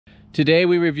Today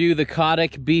we review the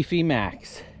Cotic BFe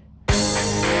Max.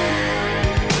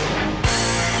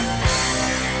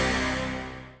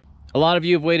 A lot of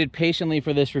you have waited patiently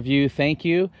for this review. Thank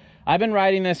you. I've been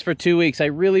riding this for 2 weeks. I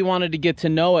really wanted to get to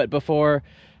know it before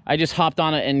I just hopped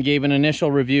on it and gave an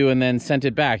initial review and then sent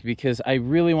it back, because I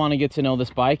really want to get to know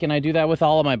this bike, and I do that with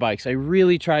all of my bikes. I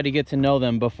really try to get to know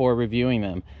them before reviewing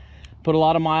them. Put a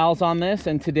lot of miles on this,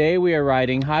 and today we are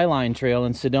riding Highline Trail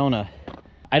in Sedona.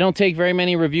 I don't take very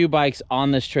many review bikes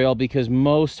on this trail because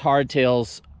most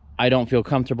hardtails I don't feel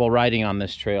comfortable riding on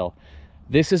this trail.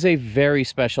 This is a very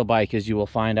special bike, as you will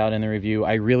find out in the review.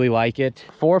 I really like it.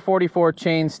 444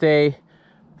 chainstay,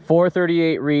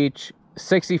 438 reach,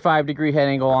 65-degree head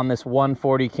angle on this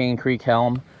 140 Cane Creek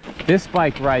helm. This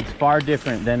bike rides far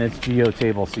different than its geo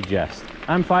table suggests.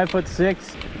 I'm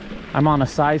 5'6". I'm on a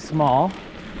size small.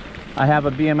 I have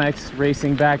a BMX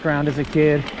racing background as a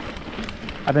kid.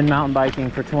 I've been mountain biking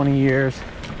for 20 years.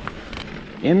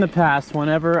 In the past,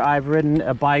 whenever I've ridden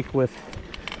a bike with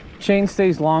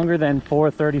chainstays longer than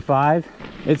 435,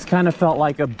 it's kind of felt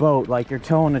like a boat, like you're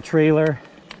towing a trailer.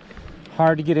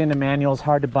 Hard to get into manuals,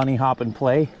 hard to bunny hop and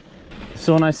play.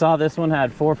 So when I saw this one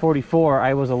had 444,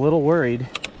 I was a little worried,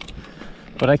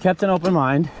 but I kept an open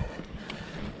mind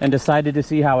and decided to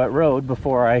see how it rode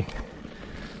before I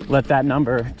let that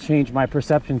number change my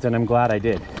perceptions, and I'm glad I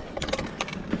did.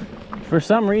 For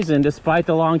some reason, despite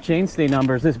the long chainstay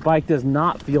numbers, this bike does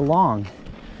not feel long.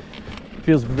 It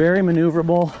feels very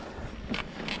maneuverable.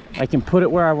 I can put it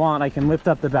where I want. I can lift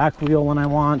up the back wheel when I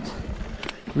want.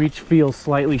 Reach feels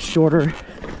slightly shorter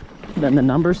than the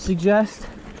numbers suggest.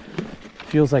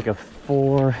 Feels like a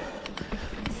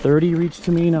 430 reach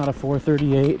to me, not a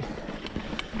 438.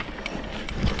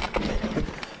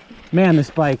 Man, this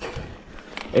bike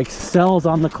excels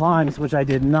on the climbs, which I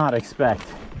did not expect.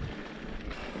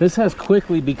 This has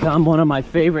quickly become one of my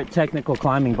favorite technical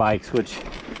climbing bikes, which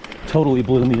totally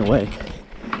blew me away.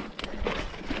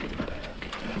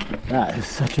 That is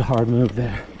such a hard move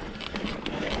there.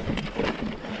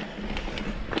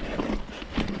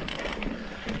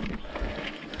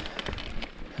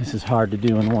 This is hard to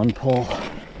do in one pull.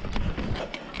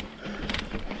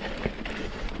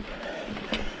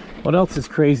 What else is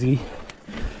crazy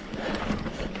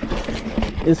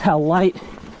is how light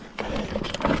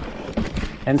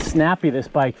and snappy this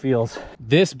bike feels.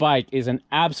 This bike is an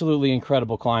absolutely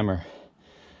incredible climber.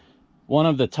 One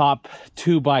of the top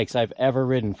 2 bikes I've ever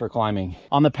ridden for climbing.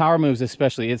 On the power moves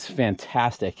especially, it's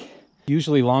fantastic.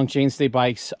 Usually long chainstay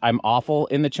bikes, I'm awful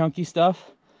in the chunky stuff.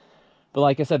 But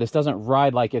like I said, this doesn't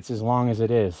ride like it's as long as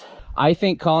it is. I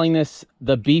think calling this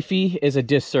the BEEFY is a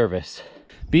disservice.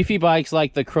 BEEFY bikes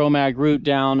like the Chromag Root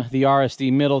Down, the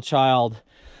RSD Middle Child,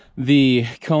 the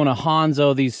Kona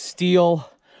Hanzo, these steel,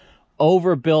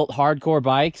 overbuilt hardcore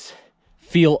bikes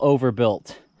feel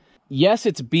overbuilt. Yes,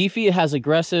 it's beefy, it has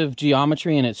aggressive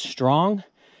geometry, and it's strong,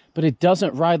 but it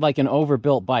doesn't ride like an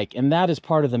overbuilt bike, and that is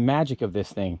part of the magic of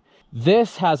this thing.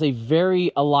 This has a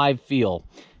very alive feel.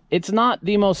 It's not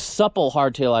the most supple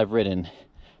hardtail I've ridden,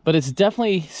 but it's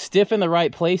definitely stiff in the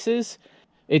right places.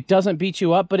 It doesn't beat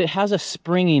you up, but it has a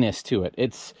springiness to it.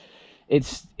 It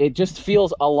just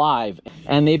feels alive,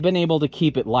 and they've been able to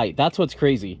keep it light. That's what's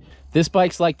crazy. This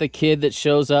bike's like the kid that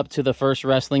shows up to the first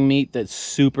wrestling meet that's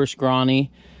super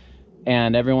scrawny,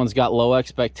 and everyone's got low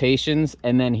expectations,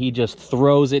 and then he just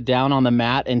throws it down on the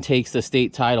mat and takes the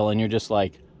state title, and you're just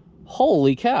like,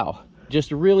 holy cow.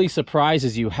 Just really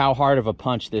surprises you how hard of a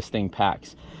punch this thing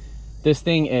packs. This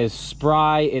thing is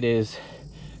spry, it is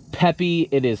peppy,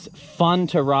 it is fun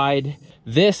to ride.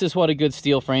 This is what a good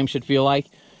steel frame should feel like.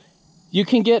 You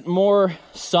can get more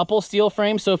supple steel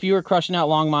frames, so if you were crushing out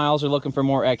long miles or looking for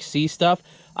more XC stuff,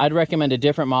 I'd recommend a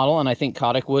different model, and I think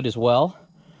Cotic would as well.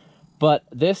 But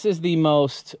this is the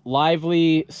most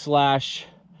lively slash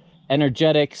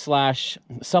energetic slash,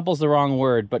 supple's the wrong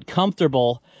word, but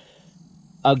comfortable,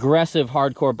 aggressive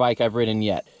hardcore bike I've ridden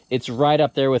yet. It's right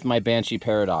up there with my Banshee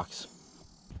Paradox.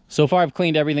 So far I've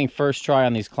cleaned everything first try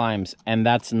on these climbs, and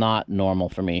that's not normal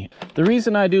for me. The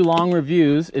reason I do long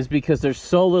reviews is because there's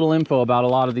so little info about a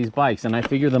lot of these bikes, and I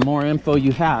figure the more info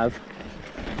you have,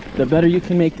 the better you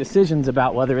can make decisions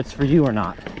about whether it's for you or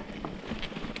not.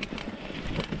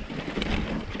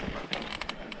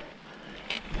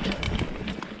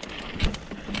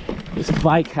 This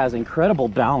bike has incredible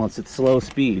balance at slow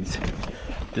speeds,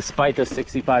 despite the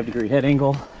 65-degree head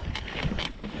angle,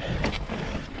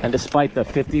 and despite the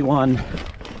 51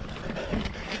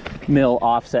 mil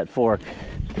offset fork.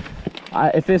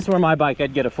 If this were my bike,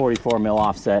 I'd get a 44 mil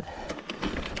offset.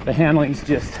 The handling's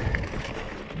just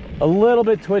a little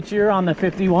bit twitchier on the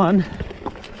 51.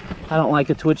 I don't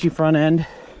like a twitchy front end.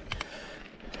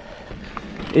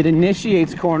 It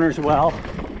initiates corners well.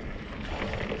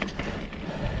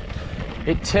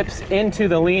 It tips into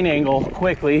the lean angle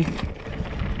quickly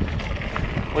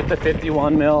with the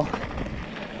 51 mil.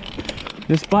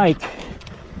 This bike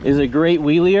is a great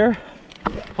wheelier.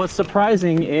 What's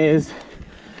surprising is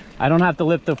I don't have to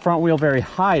lift the front wheel very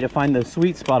high to find the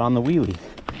sweet spot on the wheelie.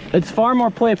 It's far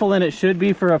more playful than it should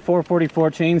be for a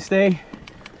 444 chainstay,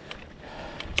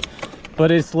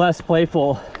 but it's less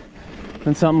playful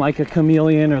than something like a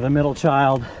Chameleon or the Middle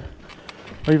Child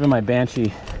or even my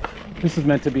Banshee. This is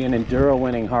meant to be an enduro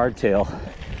winning hardtail,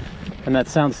 and that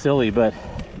sounds silly, but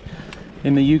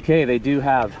in the UK they do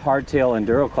have hardtail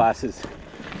enduro classes,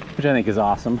 which I think is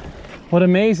awesome. What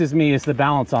amazes me is the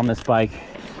balance on this bike.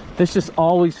 This just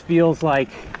always feels like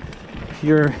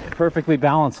you're perfectly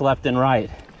balanced left and right.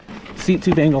 Seat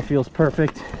tube angle feels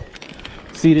perfect.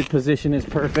 Seated position is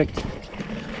perfect.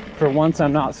 For once,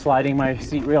 I'm not sliding my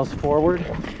seat rails forward.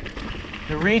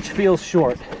 The reach feels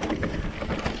short.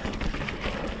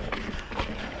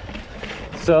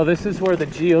 So this is where the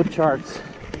geo charts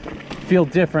feel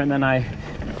different than I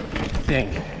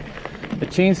think. The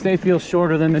chainstay feels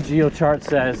shorter than the geo chart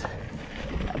says,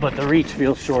 but the reach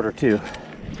feels shorter too.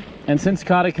 And since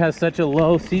Cotic has such a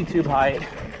low seat tube height,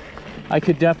 I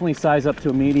could definitely size up to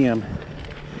a medium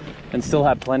and still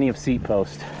have plenty of seat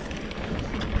post.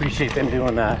 Appreciate them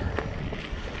doing that.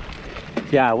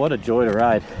 Yeah, what a joy to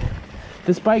ride.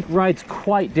 This bike rides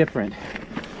quite different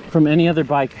from any other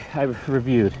bike I've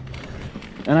reviewed,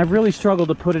 and I've really struggled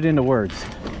to put it into words.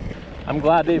 I'm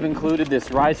glad they've included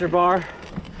this riser bar.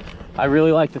 I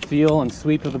really like the feel and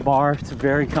sweep of the bar. It's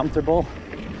very comfortable.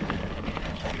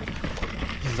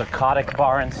 This is a Cotic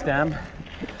bar and stem.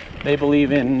 They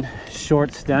believe in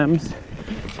short stems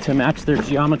to match their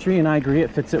geometry, and I agree,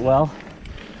 it fits it well.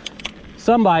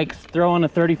 Some bikes throwing a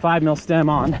 35 mil stem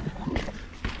on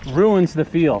ruins the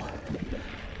feel.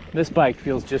 This bike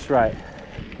feels just right.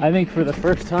 I think for the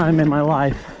first time in my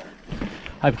life,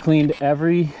 I've cleaned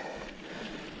every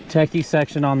techie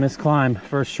section on this climb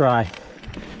first try.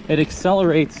 It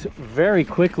accelerates very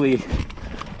quickly,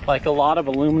 like a lot of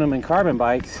aluminum and carbon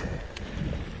bikes,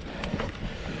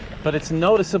 but it's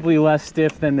noticeably less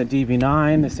stiff than the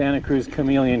DV9, the Santa Cruz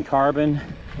Chameleon Carbon.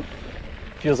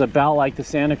 Feels about like the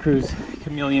Santa Cruz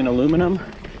Chameleon Aluminum.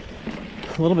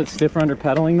 A little bit stiffer under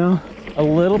pedaling though. A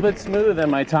little bit smoother than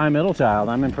my Thai Middle Child.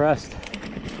 I'm impressed.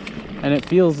 And it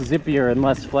feels zippier and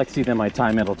less flexy than my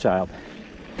Thai Middle Child.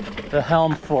 The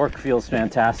helm fork feels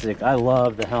fantastic. I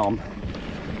love the helm.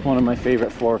 One of my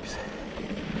favorite forks.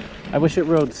 I wish it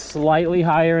rode slightly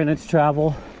higher in its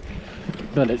travel,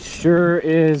 but it sure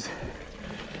is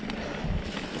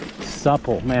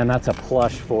supple. Man, that's a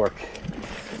plush fork.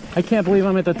 I can't believe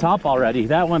I'm at the top already.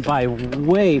 That went by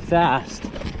way fast.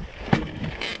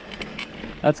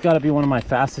 That's got to be one of my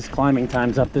fastest climbing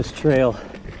times up this trail.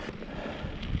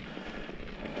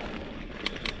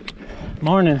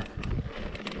 Morning.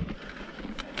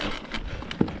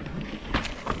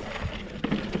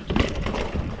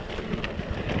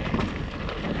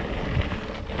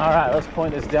 All right, let's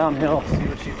point this downhill, see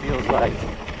what she feels like.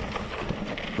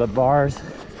 The bars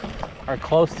are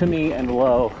close to me and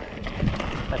low.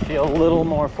 I feel a little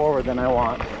more forward than I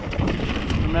want.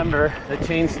 Remember, the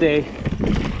chainstay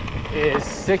is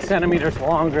 6 centimeters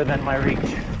longer than my reach.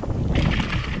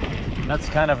 That's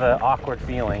kind of an awkward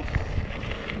feeling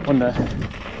when the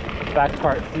back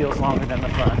part feels longer than the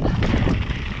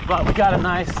front. But we got a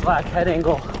nice slack head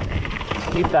angle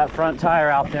to keep that front tire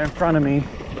out there in front of me.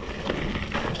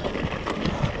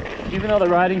 Even though the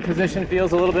riding position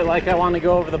feels a little bit like I want to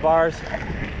go over the bars,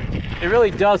 it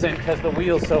really doesn't because the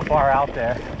wheel's so far out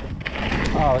there.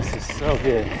 Oh, this is so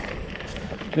good.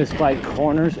 This bike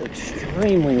corners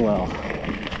extremely well.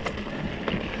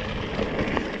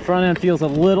 Front end feels a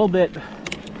little bit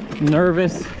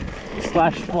nervous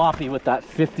 / floppy with that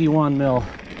 51 mil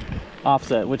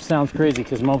offset, which sounds crazy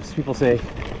because most people say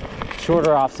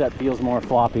shorter offset feels more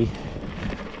floppy.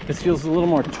 This feels a little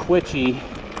more twitchy.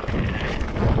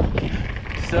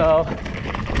 So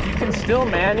you can still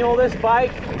manual this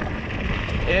bike.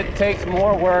 It takes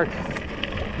more work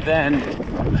than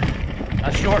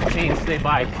a short chainstay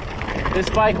bike. This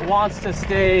bike wants to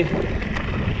stay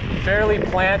fairly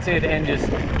planted and just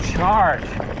charge.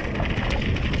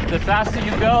 The faster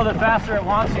you go, the faster it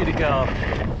wants you to go.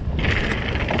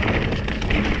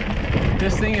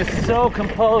 This thing is so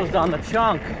composed on the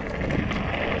chunk.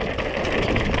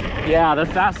 Yeah, the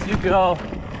faster you go,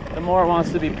 the more it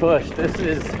wants to be pushed. This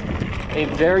is a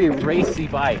very racy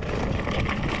bike.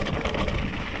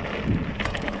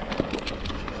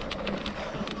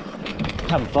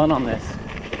 Having fun on this.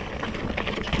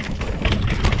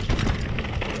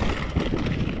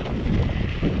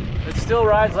 still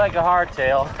rides like a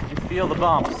hardtail. You feel the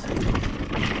bumps.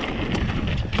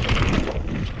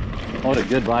 What a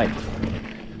good bike.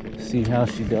 See how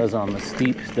she does on the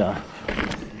steep stuff.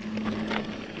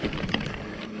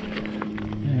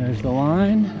 There's the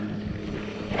line.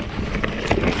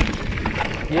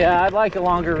 Yeah, I'd like a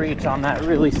longer reach on that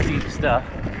really steep stuff.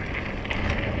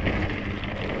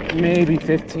 Maybe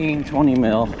 15, 20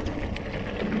 mil.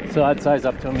 So I'd size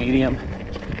up to a medium.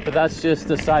 But that's just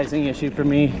a sizing issue for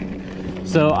me.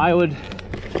 So I would,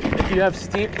 if you have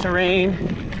steep terrain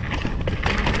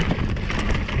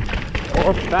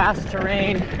or fast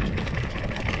terrain,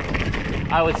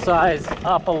 I would size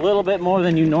up a little bit more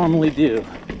than you normally do.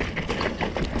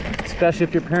 Especially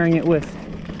if you're pairing it with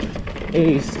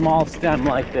a small stem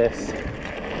like this.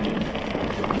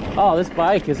 Oh, this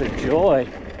bike is a joy.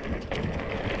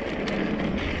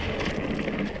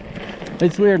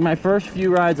 It's weird, my first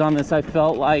few rides on this, I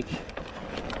felt like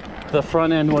the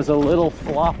front end was a little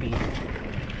floppy.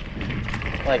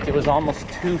 Like it was almost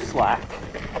too slack.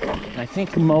 And I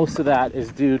think most of that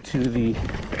is due to the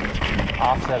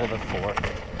offset of the fork.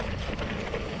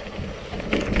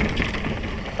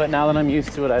 But now that I'm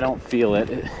used to it, I don't feel it.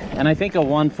 And I think a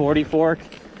 140 fork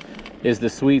is the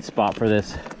sweet spot for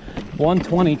this.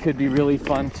 120 could be really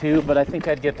fun too, but I think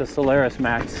I'd get the Solaris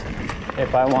Max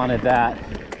if I wanted that.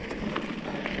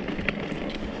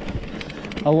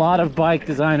 A lot of bike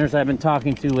designers I've been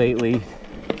talking to lately,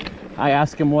 I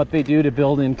ask them what they do to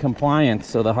build in compliance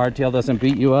so the hardtail doesn't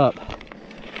beat you up.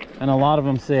 And a lot of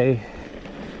them say,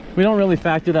 we don't really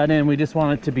factor that in, we just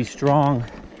want it to be strong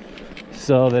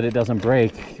so that it doesn't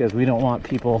break, because we don't want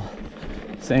people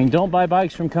saying, don't buy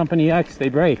bikes from company X, they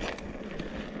break.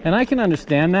 And I can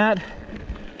understand that,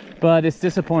 but it's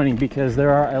disappointing because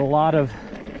there are a lot of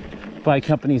bike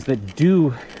companies that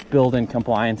do build in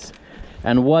compliance.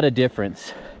 And what a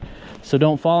difference. So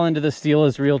don't fall into the steel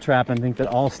is real trap and think that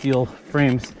all steel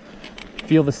frames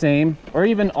feel the same, or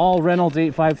even all Reynolds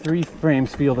 853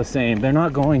 frames feel the same. They're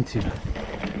not going to.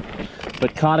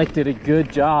 But Cotic did a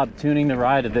good job tuning the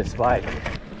ride of this bike.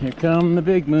 Here come the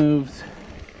big moves.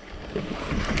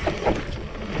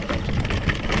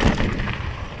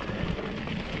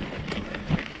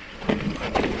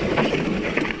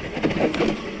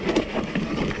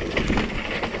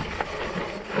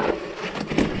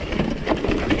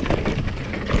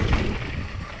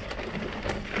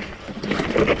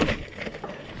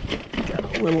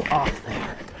 Little off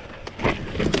there.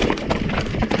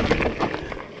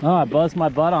 Oh, I buzzed my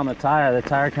butt on the tire. The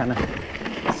tire kind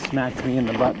of smacked me in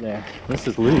the butt there. This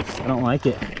is loose. I don't like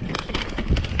it.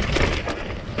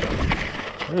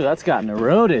 Ooh, that's gotten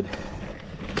eroded.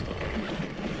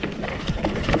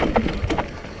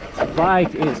 This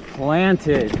bike is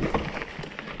planted.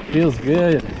 Feels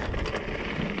good.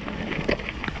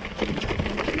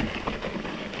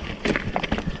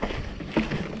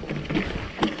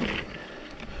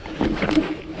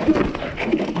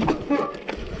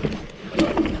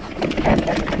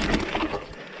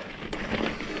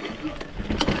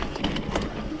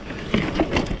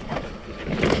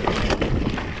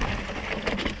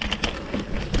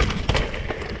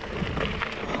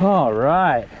 All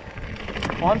right,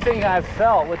 one thing I've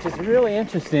felt, which is really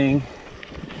interesting,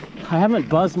 I haven't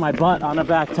buzzed my butt on a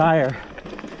back tire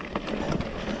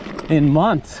in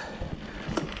months.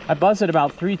 I buzzed it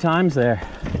about 3 times there.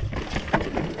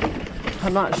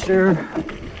 I'm not sure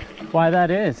why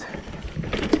that is.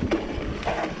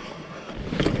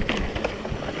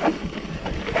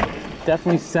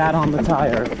 Definitely sat on the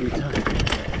tire a few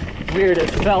times. Weird, it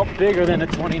felt bigger than a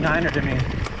 29er to me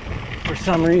for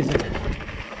some reason.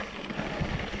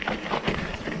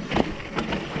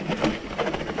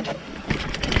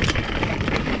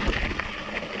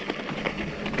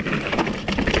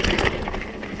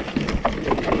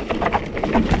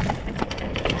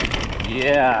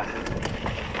 Yeah,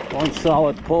 one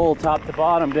solid pull top to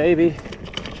bottom, baby.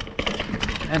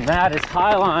 And that is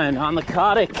Highline on the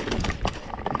Cotic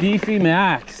BFe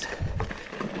Max.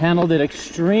 Handled it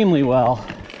extremely well.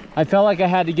 I felt like I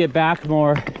had to get back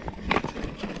more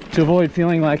to avoid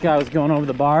feeling like I was going over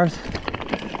the bars.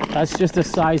 That's just a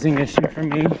sizing issue for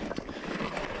me.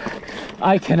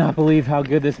 I cannot believe how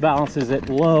good this balances at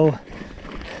low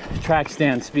track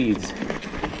stand speeds.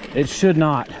 It should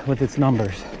not with its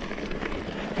numbers.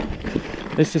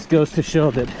 This just goes to show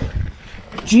that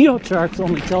geocharts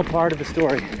only tell part of the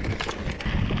story.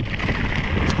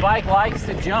 This bike likes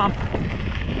to jump,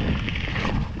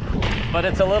 but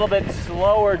it's a little bit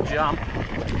slower jump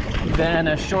than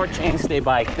a short chainstay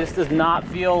bike. This does not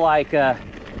feel like a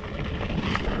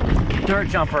dirt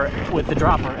jumper with the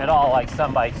dropper at all like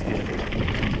some bikes do.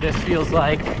 This feels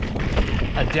like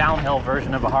a downhill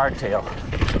version of a hardtail.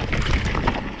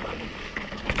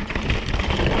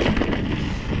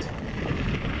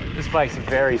 This bike's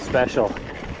very special.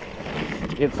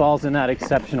 It falls in that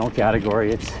exceptional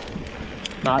category. It's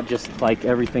not just like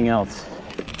everything else.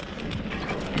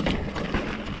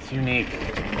 It's unique.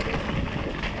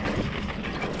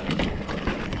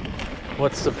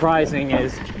 What's surprising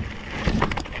is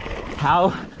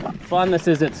how fun this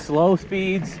is at slow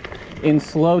speeds, in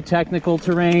slow technical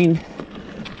terrain,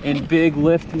 in big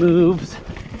lift moves,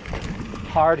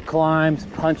 hard climbs,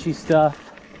 punchy stuff.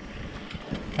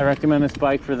 I recommend this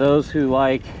bike for those who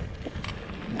like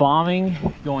bombing,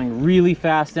 going really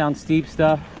fast down steep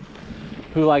stuff,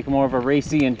 who like more of a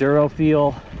racy enduro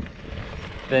feel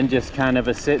than just kind of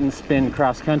a sit and spin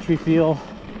cross-country feel.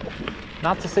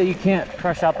 Not to say you can't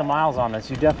crush out the miles on this,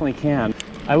 you definitely can.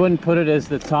 I wouldn't put it as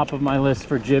the top of my list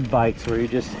for jib bikes where you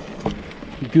just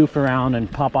goof around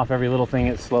and pop off every little thing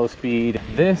at slow speed.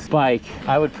 This bike,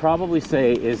 I would probably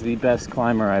say, is the best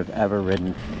climber I've ever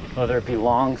ridden. Whether it be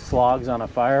long slogs on a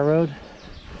fire road,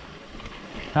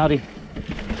 howdy,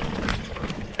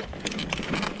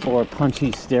 or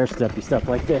punchy stair-steppy stuff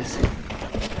like this.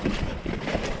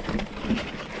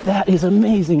 That is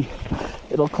amazing.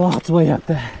 It'll claw its way up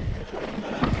that.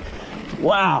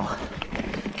 Wow.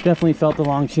 Definitely felt the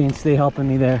long chain stay helping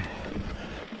me there.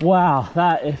 Wow,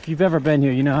 that, if you've ever been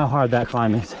here, you know how hard that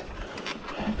climb is.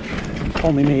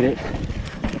 Only made it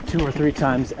 2 or 3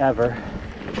 times ever.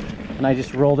 And I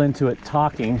just rolled into it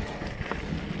talking.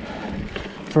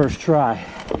 First try.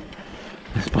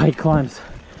 This bike climbs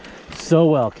so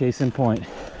well, case in point.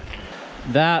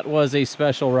 That was a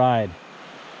special ride.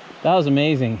 That was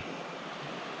amazing.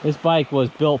 This bike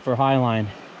was built for highline.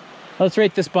 Let's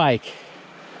rate this bike.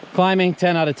 Climbing,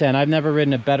 10 out of 10. I've never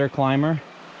ridden a better climber.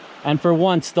 And for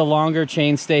once, the longer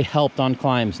chainstay helped on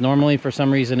climbs. Normally, for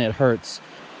some reason, it hurts.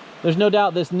 There's no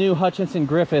doubt this new Hutchinson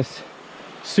Griffiths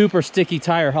super sticky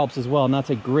tire helps as well, and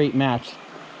that's a great match.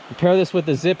 You pair this with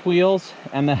the zip wheels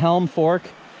and the helm fork.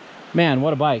 Man,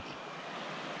 what a bike.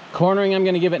 Cornering, I'm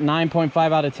gonna give it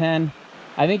 9.5 out of 10.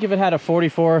 I think if it had a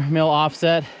 44 mil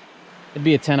offset, it'd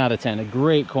be a 10 out of 10, a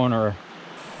great cornerer.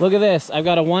 Look at this, I've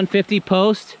got a 150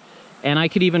 post, and I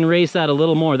could even raise that a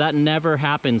little more. That never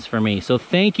happens for me. So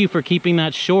thank you for keeping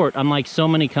that short, unlike so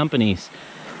many companies.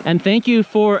 And thank you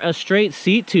for a straight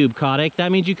seat tube, Cotic.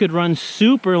 That means you could run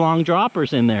super long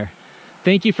droppers in there.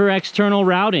 Thank you for external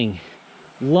routing.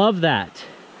 Love that.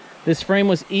 This frame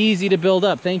was easy to build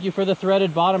up. Thank you for the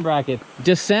threaded bottom bracket.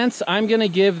 Descents, I'm gonna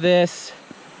give this,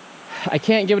 I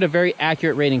can't give it a very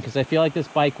accurate rating because I feel like this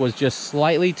bike was just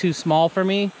slightly too small for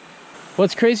me.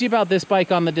 What's crazy about this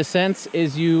bike on the descents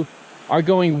is you are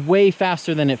going way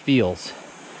faster than it feels.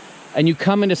 And you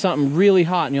come into something really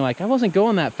hot and you're like, I wasn't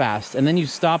going that fast. And then you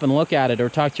stop and look at it or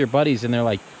talk to your buddies and they're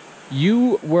like,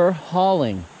 you were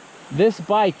hauling. This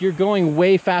bike, you're going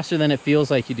way faster than it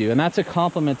feels like you do. And that's a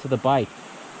compliment to the bike.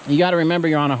 You got to remember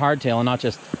you're on a hardtail and not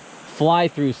just fly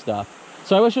through stuff.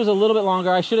 So I wish it was a little bit longer.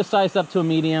 I should have sized up to a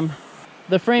medium.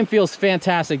 The frame feels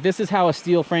fantastic. This is how a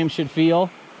steel frame should feel.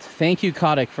 Thank you,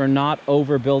 Cotic, for not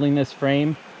overbuilding this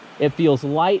frame. It feels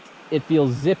light. It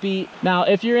feels zippy. Now,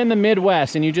 if you're in the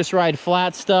Midwest and you just ride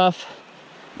flat stuff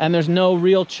and there's no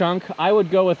real chunk, I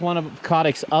would go with one of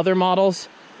Cotic's other models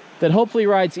that hopefully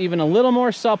rides even a little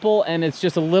more supple and it's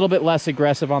just a little bit less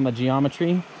aggressive on the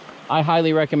geometry. I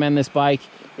highly recommend this bike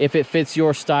if it fits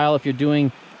your style, if you're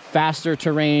doing faster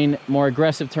terrain, more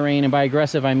aggressive terrain, and by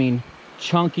aggressive I mean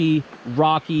chunky,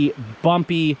 rocky,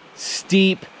 bumpy,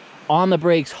 steep, on the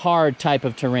brakes, hard type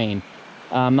of terrain.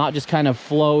 Not just kind of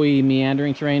flowy,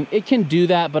 meandering terrain. It can do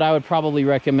that, but I would probably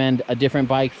recommend a different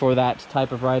bike for that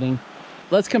type of riding.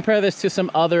 Let's compare this to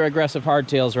some other aggressive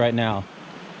hardtails right now.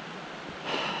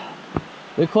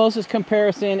 The closest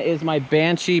comparison is my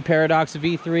Banshee Paradox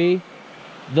V3.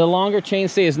 The longer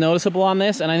chainstay is noticeable on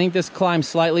this, and I think this climbs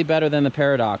slightly better than the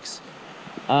Paradox.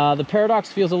 The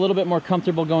Paradox feels a little bit more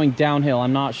comfortable going downhill.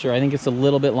 I'm not sure. I think it's a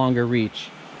little bit longer reach.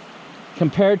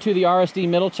 Compared to the RSD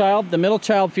Middle Child, the Middle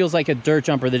Child feels like a dirt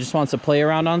jumper that just wants to play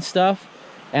around on stuff.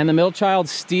 And the Middle Child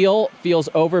steel feels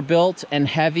overbuilt and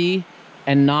heavy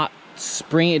and not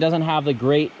springy. It doesn't have the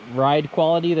great ride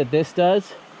quality that this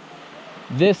does.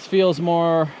 This feels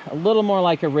a little more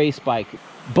like a race bike.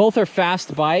 Both are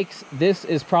fast bikes. This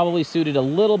is probably suited a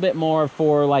little bit more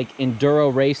for like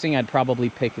enduro racing. I'd probably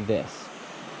pick this.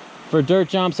 For dirt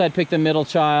jumps, I'd pick the Middle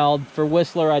Child. For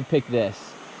Whistler, I'd pick this.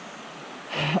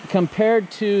 Compared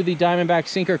to the Diamondback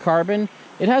Sinker Carbon,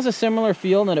 it has a similar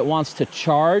feel in that it wants to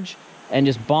charge and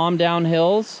just bomb down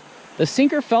hills. The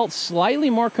Sinker felt slightly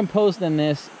more composed than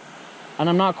this, and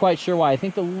I'm not quite sure why. I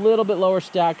think the little bit lower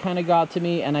stack kind of got to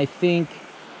me, and I think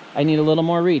I need a little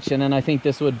more reach, and then I think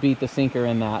this would beat the Sinker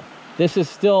in that. This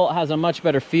still has a much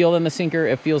better feel than the Sinker.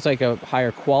 It feels like a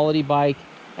higher quality bike,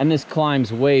 and this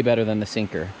climbs way better than the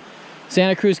Sinker.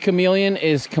 Santa Cruz Chameleon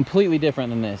is completely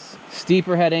different than this.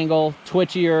 Steeper head angle,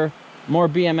 twitchier, more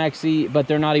BMX-y, but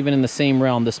they're not even in the same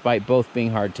realm despite both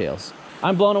being hardtails.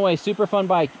 I'm blown away. Super fun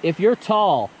bike. If you're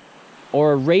tall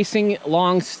or racing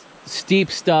long,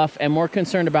 steep stuff and more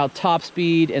concerned about top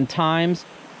speed and times,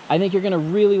 I think you're gonna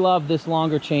really love this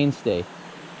longer chainstay.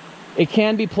 It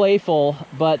can be playful,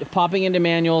 but popping into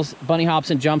manuals, bunny hops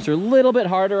and jumps are a little bit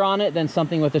harder on it than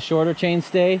something with a shorter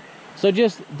chainstay. So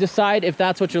just decide if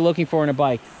that's what you're looking for in a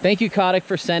bike. Thank you, Cotic,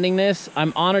 for sending this.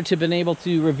 I'm honored to have been able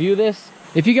to review this.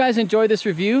 If you guys enjoyed this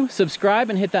review, subscribe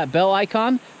and hit that bell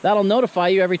icon. That'll notify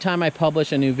you every time I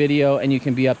publish a new video, and you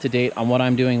can be up to date on what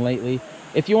I'm doing lately.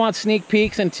 If you want sneak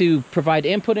peeks and to provide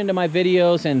input into my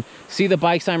videos and see the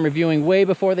bikes I'm reviewing way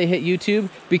before they hit YouTube,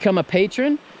 become a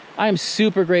patron. I am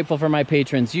super grateful for my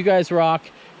patrons. You guys rock.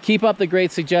 Keep up the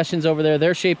great suggestions over there.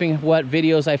 They're shaping what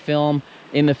videos I film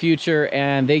in the future,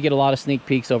 and they get a lot of sneak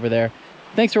peeks over there.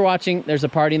 Thanks for watching. There's a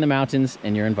party in the mountains,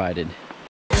 and you're invited.